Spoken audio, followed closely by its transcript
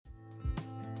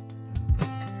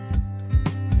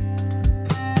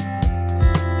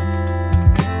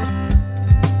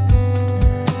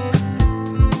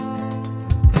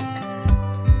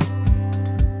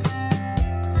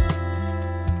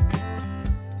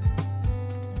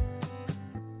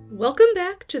Welcome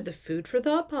back to the Food for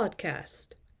Thought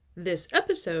podcast. This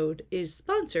episode is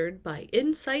sponsored by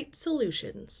Insight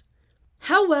Solutions.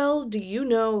 How well do you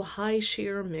know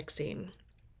high-shear mixing?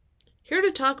 Here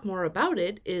to talk more about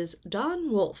it is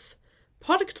Don Wolf,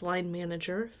 Product Line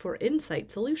Manager for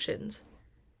Insight Solutions.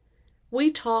 We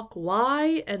talk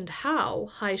why and how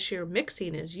high-shear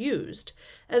mixing is used,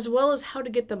 as well as how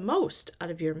to get the most out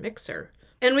of your mixer.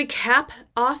 And we cap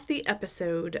off the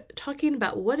episode talking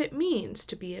about what it means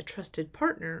to be a trusted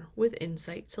partner with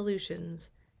Insight Solutions.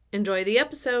 Enjoy the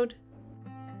episode.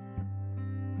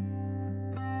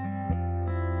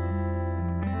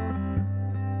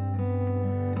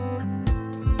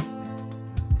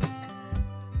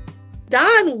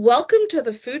 Don, welcome to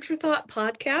the Food for Thought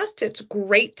podcast. It's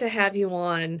great to have you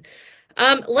on.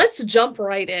 Let's jump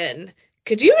right in.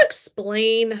 Could you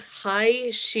explain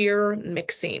high-shear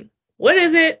mixing? What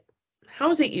is it? How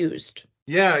is it used?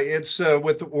 Yeah, it's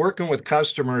with working with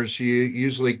customers, you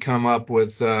usually come up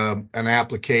with an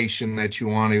application that you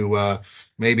want to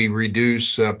maybe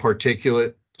reduce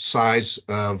particulate size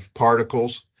of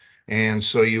particles. And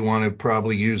so you want to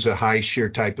probably use a high shear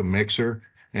type of mixer.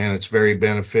 And it's very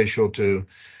beneficial to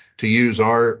use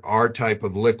our type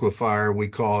of liquefier. We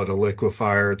call it a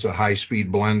liquefier. It's a high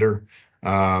speed blender.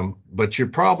 But you're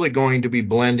probably going to be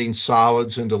blending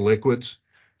solids into liquids,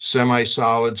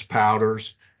 semi-solids,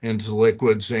 powders into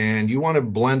liquids, and you want to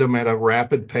blend them at a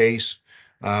rapid pace.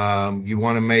 You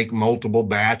want to make multiple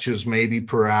batches maybe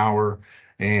per hour.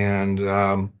 And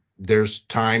there's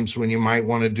times when you might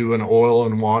want to do an oil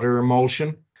and water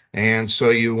emulsion. And so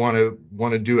you want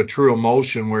to do a true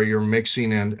emulsion where you're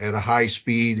mixing at a high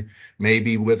speed,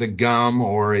 maybe with a gum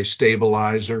or a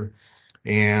stabilizer.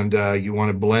 And you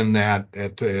want to blend that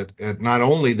at not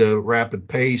only the rapid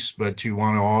pace, but you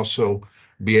want to also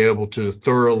be able to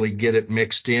thoroughly get it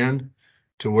mixed in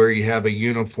to where you have a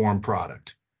uniform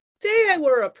product. Say I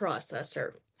were a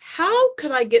processor. How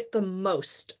could I get the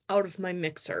most out of my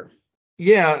mixer?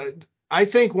 Yeah, I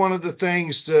think one of the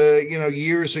things,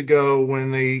 years ago when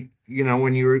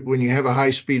when you have a high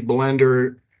speed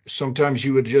blender, sometimes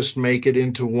you would just make it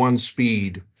into one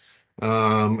speed.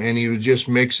 And you would just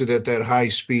mix it at that high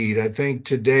speed. I think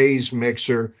today's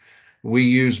mixer, we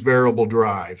use variable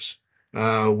drives.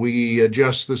 We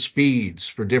adjust the speeds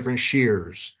for different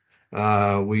shears.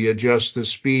 We adjust the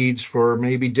speeds for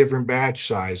maybe different batch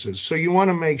sizes. So you want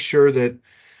to make sure that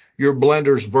your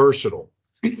blender's versatile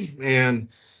and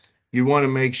you want to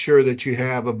make sure that you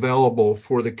have available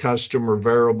for the customer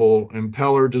variable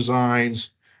impeller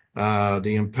designs.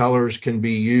 The impellers can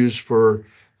be used for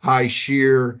high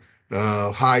shear,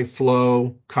 high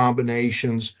flow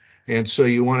combinations. And so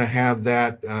you want to have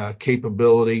that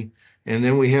capability. And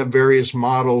then we have various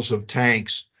models of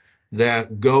tanks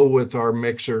that go with our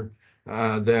mixer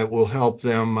that will help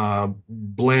them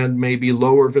blend maybe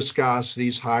lower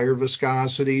viscosities, higher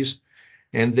viscosities.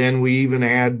 And then we even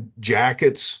add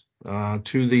jackets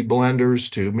to the blenders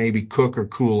to maybe cook or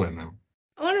cool in them.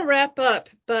 I want to wrap up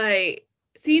by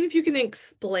seeing if you can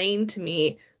explain to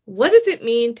me, what does it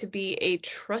mean to be a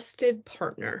trusted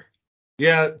partner?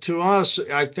 Yeah, to us,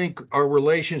 I think our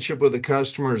relationship with the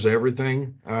customer is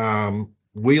everything.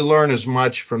 We learn as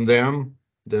much from them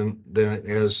than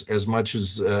as much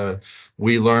as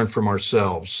we learn from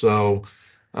ourselves. So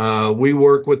we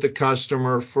work with the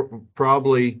customer for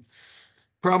probably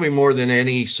more than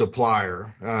any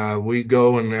supplier. We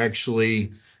go and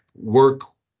actually work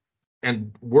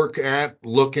at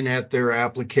looking at their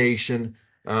application,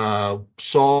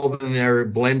 solving their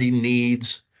blending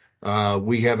needs.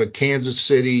 We have a Kansas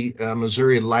City,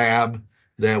 Missouri lab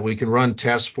that we can run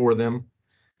tests for them.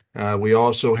 We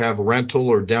also have rental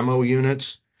or demo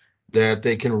units that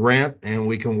they can rent, and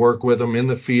we can work with them in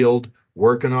the field,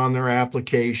 working on their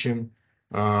application.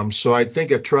 So I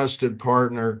think a trusted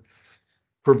partner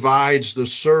provides the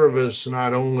service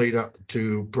not only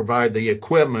to provide the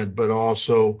equipment, but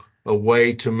also a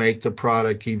way to make the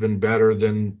product even better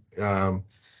than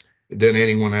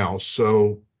anyone else.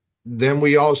 So then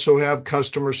we also have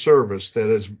customer service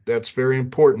that's very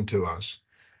important to us.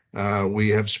 We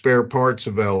have spare parts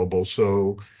available,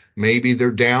 so maybe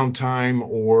their downtime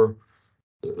or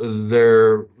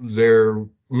their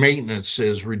maintenance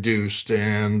is reduced,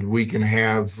 and we can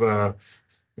have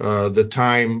the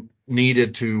time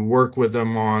needed to work with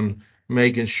them on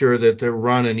making sure that they're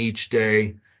running each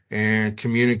day and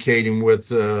communicating with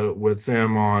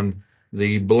them on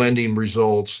the blending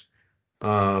results,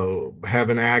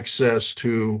 having access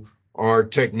to our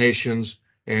technicians,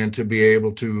 and to be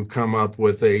able to come up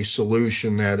with a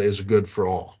solution that is good for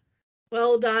all.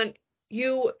 Well, Don,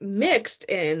 you mixed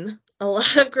in a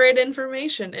lot of great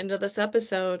information into this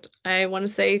episode. I want to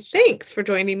say thanks for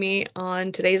joining me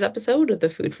on today's episode of the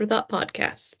Food for Thought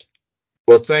podcast.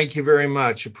 Well, thank you very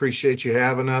much. Appreciate you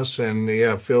having us. And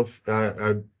yeah,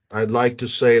 I'd like to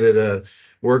say that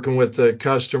working with the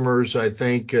customers, I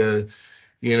think,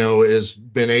 has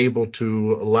been able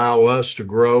to allow us to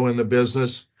grow in the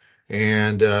business.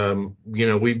 And,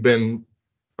 we've been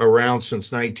around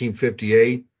since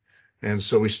 1958. And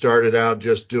so we started out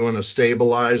just doing a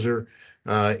stabilizer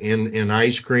in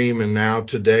ice cream, and now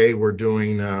today we're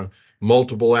doing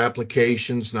multiple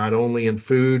applications, not only in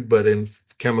food but in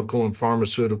chemical and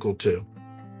pharmaceutical too.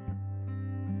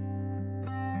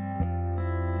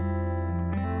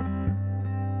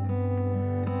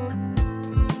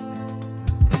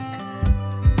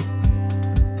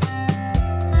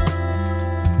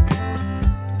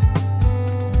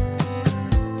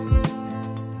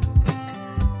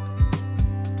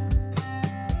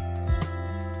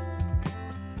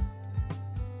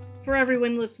 For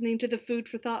everyone listening to the Food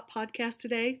for Thought podcast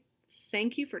today,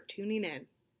 thank you for tuning in.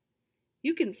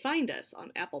 You can find us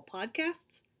on Apple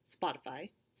Podcasts, Spotify,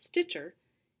 Stitcher,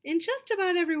 and just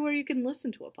about everywhere you can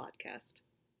listen to a podcast.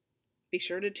 Be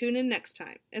sure to tune in next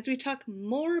time as we talk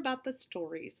more about the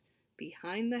stories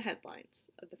behind the headlines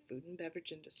of the food and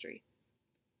beverage industry.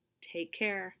 Take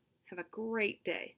care. Have a great day.